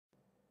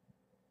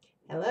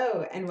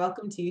Hello, and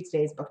welcome to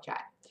today's book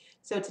chat.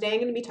 So, today I'm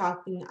going to be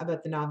talking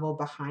about the novel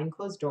Behind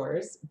Closed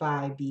Doors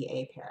by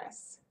B.A.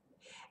 Paris.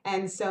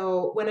 And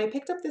so, when I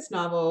picked up this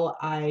novel,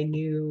 I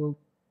knew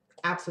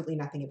absolutely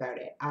nothing about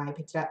it. I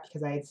picked it up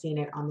because I had seen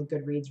it on the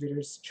Goodreads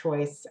Reader's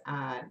Choice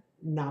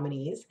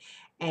nominees,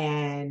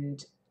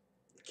 and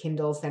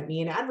Kindle sent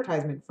me an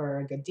advertisement for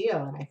a good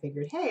deal. And I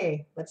figured,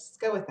 hey, let's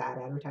go with that.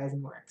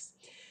 Advertising works.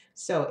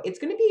 So, it's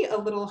going to be a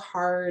little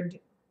hard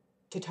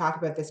to talk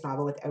about this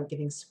novel without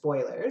giving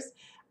spoilers.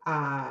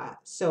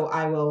 So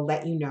I will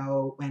let you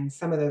know when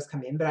some of those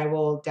come in, but I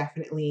will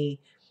definitely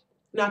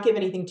not give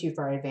anything too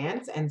far in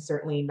advance, and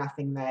certainly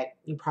nothing that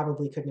you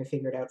probably couldn't have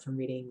figured out from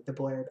reading the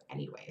blurb,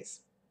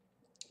 anyways.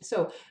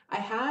 So I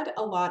had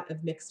a lot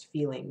of mixed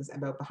feelings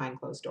about Behind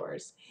Closed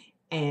Doors,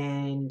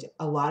 and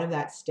a lot of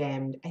that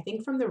stemmed, I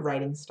think, from the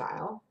writing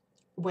style.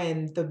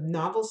 When the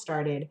novel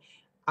started,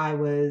 I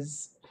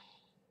was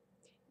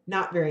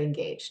not very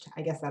engaged.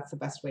 I guess that's the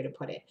best way to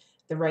put it.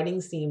 The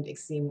writing seemed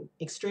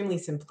extremely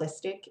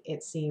simplistic.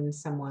 It seemed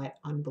somewhat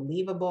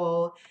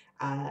unbelievable.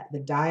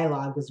 The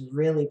dialogue was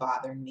really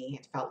bothering me.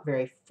 It felt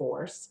very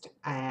forced.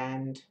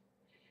 And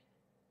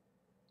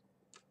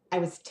I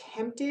was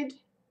tempted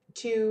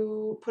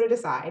to put it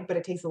aside, but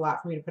it takes a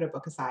lot for me to put a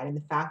book aside. And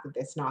the fact that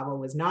this novel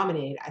was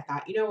nominated, I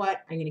thought, you know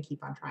what? I'm going to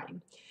keep on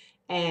trying.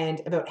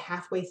 And about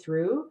halfway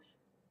through,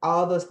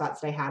 all those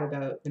thoughts that I had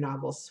about the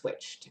novel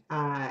switched.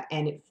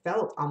 And it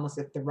felt almost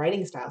as if the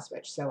writing style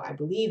switched. So I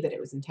believe that it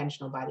was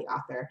intentional by the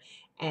author.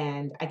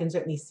 And I can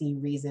certainly see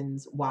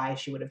reasons why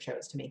she would have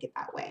chose to make it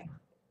that way.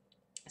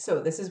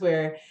 So this is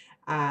where,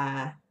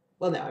 well,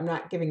 no, I'm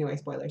not giving away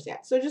spoilers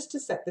yet. So just to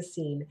set the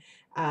scene,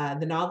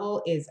 the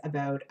novel is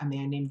about a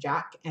man named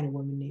Jack and a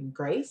woman named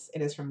Grace.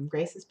 It is from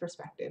Grace's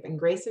perspective. And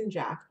Grace and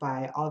Jack,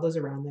 by all those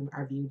around them,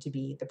 are viewed to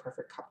be the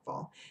perfect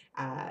couple.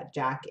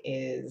 Jack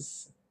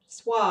is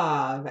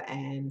suave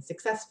and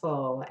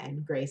successful,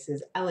 and Grace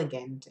is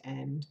elegant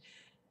and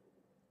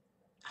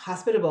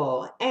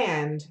hospitable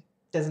and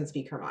doesn't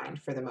speak her mind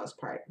for the most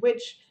part,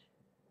 which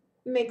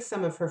makes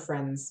some of her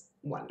friends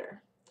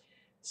wonder.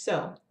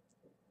 So,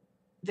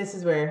 this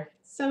is where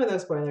some of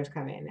those spoilers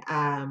come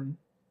in.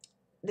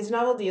 This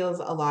novel deals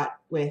a lot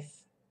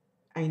with,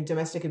 I mean,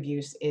 domestic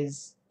abuse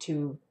is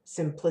too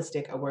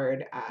simplistic a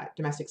word.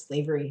 Domestic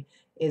slavery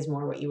is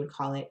more what you would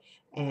call it.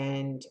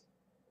 And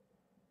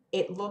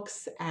it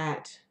looks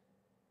at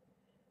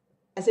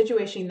a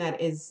situation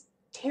that is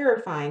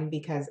terrifying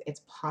because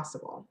it's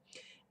possible.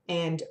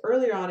 And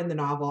earlier on in the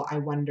novel, I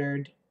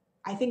wondered,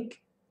 I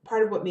think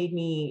part of what made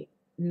me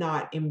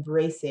not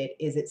embrace it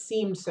is it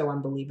seemed so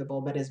unbelievable,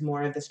 but as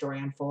more of the story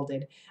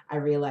unfolded, I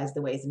realized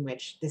the ways in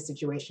which this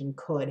situation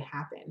could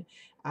happen.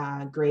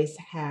 Grace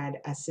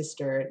had a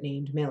sister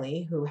named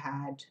Millie who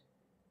had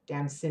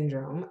Down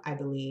syndrome, I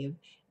believe,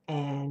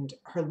 and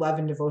her love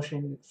and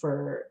devotion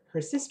for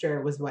her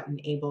sister was what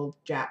enabled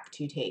Jack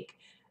to take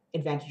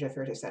advantage of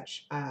her to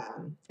such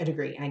a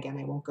degree. And again,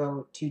 I won't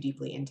go too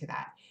deeply into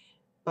that.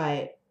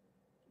 But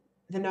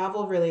the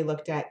novel really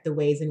looked at the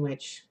ways in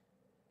which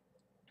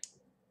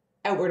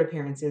outward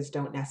appearances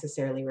don't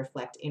necessarily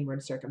reflect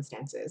inward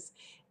circumstances.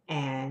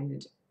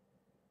 And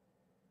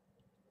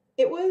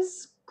it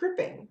was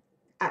gripping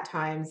at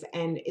times,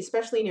 and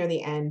especially near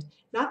the end.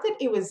 Not that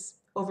it was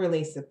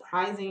overly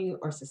surprising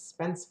or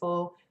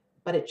suspenseful,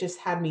 but it just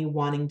had me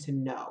wanting to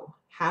know,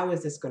 how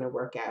is this going to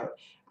work out?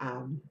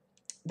 Um,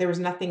 there was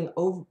nothing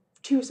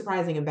too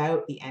surprising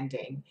about the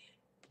ending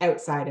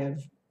outside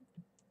of,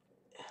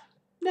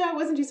 no, it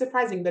wasn't too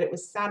surprising, but it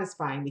was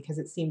satisfying because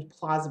it seemed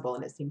plausible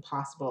and it seemed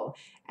possible.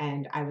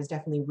 And I was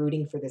definitely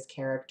rooting for this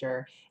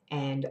character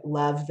and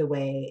loved the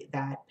way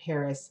that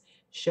Paris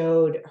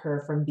showed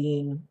her from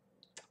being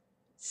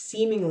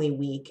seemingly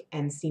weak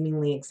and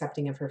seemingly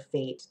accepting of her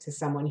fate to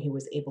someone who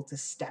was able to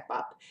step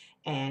up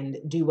and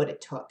do what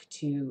it took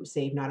to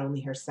save not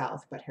only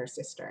herself, but her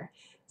sister.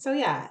 So,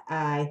 yeah,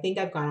 I think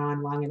I've gone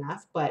on long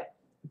enough, but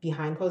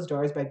Behind Closed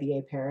Doors by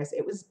B.A. Paris,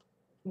 it was,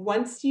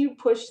 once you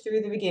push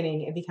through the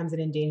beginning, it becomes an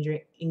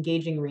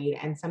engaging read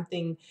and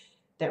something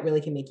that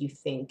really can make you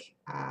think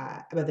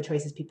about the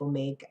choices people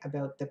make,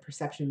 about the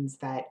perceptions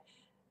that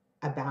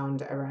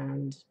abound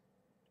around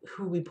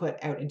who we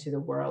put out into the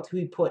world, who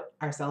we put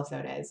ourselves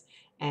out as,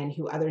 and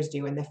who others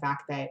do, and the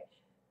fact that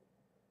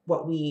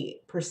what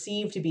we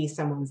perceive to be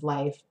someone's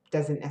life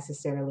doesn't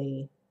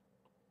necessarily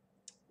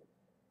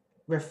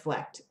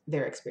reflect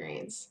their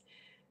experience.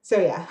 So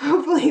yeah,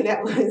 hopefully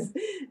that was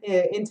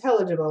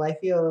intelligible. I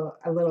feel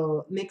a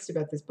little mixed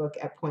about this book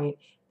at points,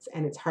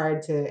 and it's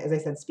hard to, as I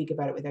said, speak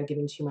about it without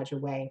giving too much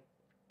away.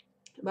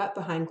 But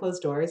Behind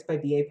Closed Doors by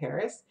B.A.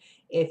 Paris.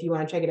 If you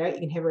want to check it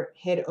out, you can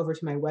head over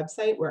to my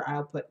website where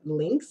I'll put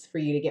links for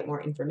you to get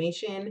more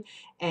information.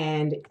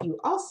 And you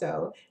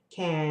also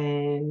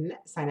can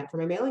sign up for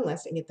my mailing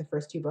list and get the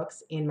first two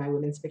books in my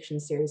women's fiction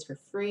series for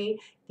free.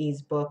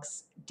 These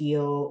books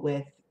deal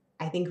with,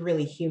 I think,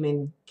 really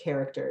human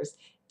characters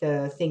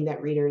the thing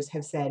that readers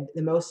have said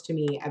the most to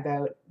me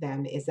about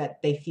them is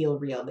that they feel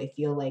real. They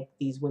feel like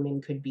these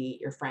women could be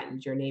your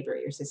friend, your neighbor,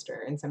 your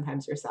sister, and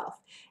sometimes yourself.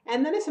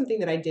 And that is something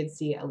that I did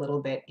see a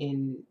little bit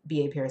in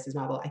B.A. Paris's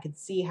novel. I could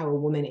see how a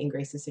woman in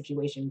Grace's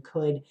situation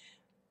could,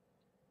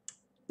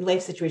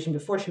 life situation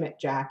before she met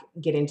Jack,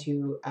 get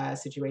into a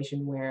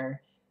situation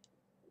where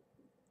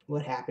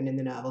what happened in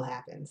the novel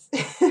happens.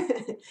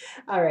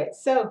 All right,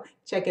 so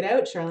check it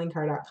out,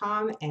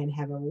 charlenecarr.com, and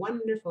have a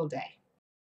wonderful day.